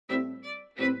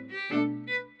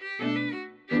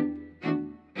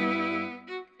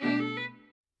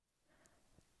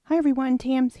everyone,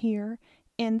 Tam's here.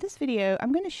 In this video,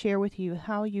 I'm going to share with you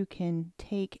how you can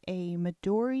take a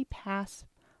Midori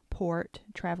passport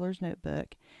traveler's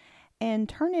notebook and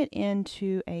turn it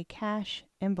into a cash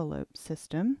envelope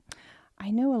system.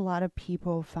 I know a lot of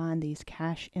people find these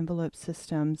cash envelope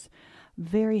systems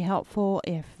very helpful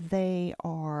if they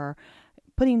are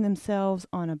putting themselves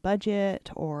on a budget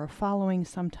or following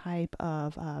some type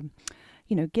of,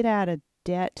 get out of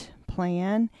debt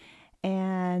plan.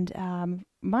 And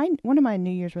one of my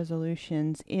New Year's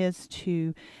resolutions is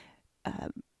to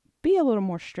be a little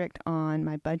more strict on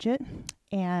my budget,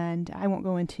 and I won't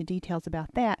go into details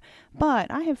about that, but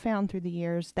I have found through the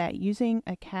years that using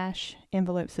a cash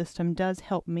envelope system does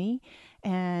help me,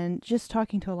 and just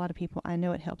talking to a lot of people, I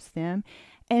know it helps them.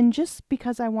 And just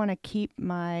because I want to keep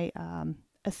my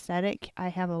aesthetic, I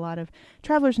have a lot of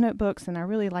traveler's notebooks and I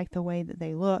really like the way that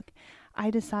they look. I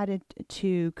decided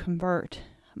to convert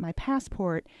my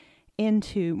passport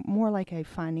into more like a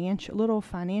little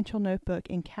financial notebook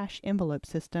and cash envelope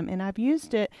system, and I've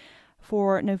used it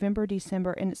for November,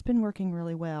 December, and it's been working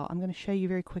really well. I'm going to show you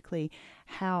very quickly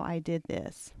how I did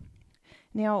this.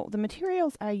 Now, the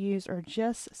materials I use are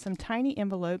just some tiny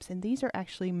envelopes, and these are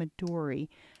actually Midori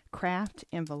craft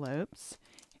envelopes,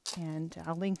 and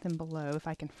I'll link them below if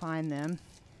I can find them.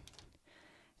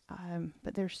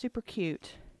 But they're super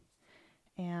cute,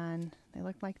 and they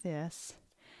look like this.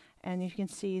 And you can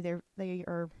see they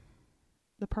are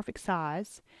the perfect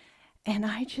size. And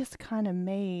I just kind of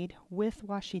made with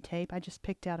washi tape. I just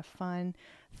picked out a fun,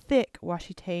 thick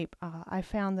washi tape. I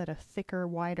found that a thicker,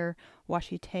 wider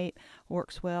washi tape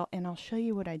works well. And I'll show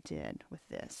you what I did with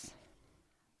this.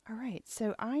 All right,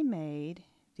 so I made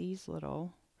these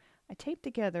I taped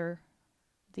together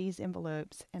these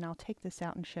envelopes, and I'll take this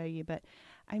out and show you. But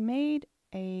I made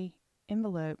a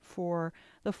envelope for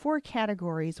the 4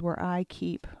 categories where I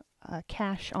keep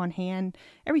cash on hand.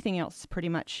 Everything else is pretty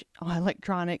much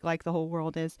electronic like the whole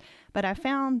world is. But I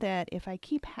found that if I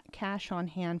keep cash on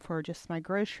hand for just my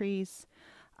groceries,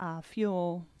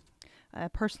 fuel,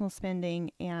 personal spending,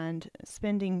 and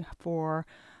spending for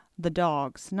the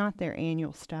dogs, not their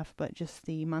annual stuff, but just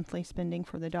the monthly spending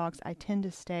for the dogs, I tend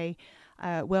to stay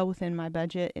well within my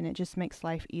budget, and it just makes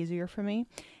life easier for me.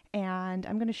 And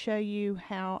I'm going to show you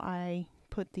how I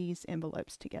put these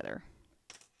envelopes together.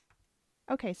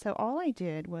 Okay, so all I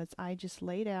did was I just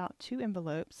laid out 2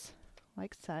 envelopes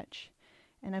like such,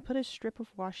 and I put a strip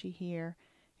of washi here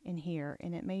and here,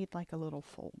 and it made like a little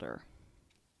folder.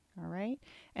 All right,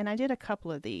 and I did a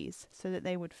couple of these so that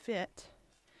they would fit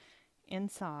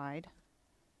inside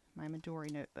my Midori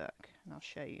notebook, and I'll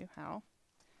show you how.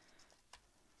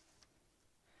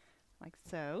 Like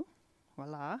so,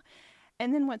 voila.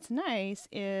 And then what's nice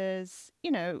is,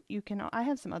 I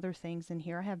have some other things in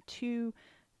here. I have 2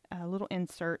 little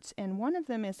inserts, and one of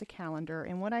them is a calendar,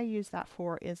 and what I use that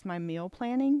for is my meal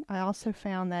planning. I also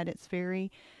found that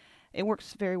it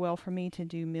works very well for me to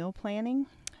do meal planning.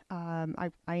 I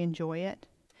enjoy it.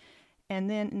 And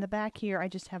then in the back here, I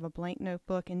just have a blank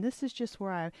notebook, and this is just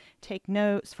where I take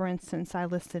notes. For instance, I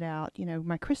listed out,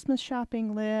 my Christmas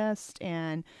shopping list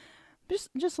and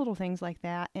just little things like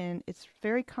that, and it's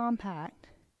very compact,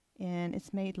 and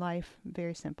it's made life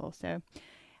very simple. So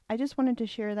I just wanted to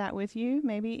share that with you,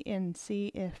 maybe, and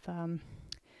see if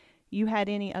you had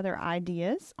any other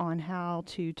ideas on how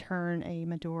to turn a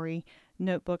Midori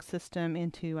notebook system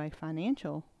into a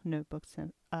financial notebook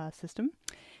system.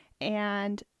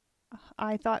 And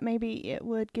I thought maybe it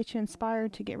would get you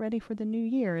inspired to get ready for the new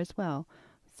year as well.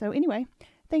 So anyway,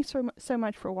 thanks so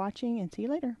much for watching, and see you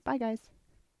later. Bye, guys.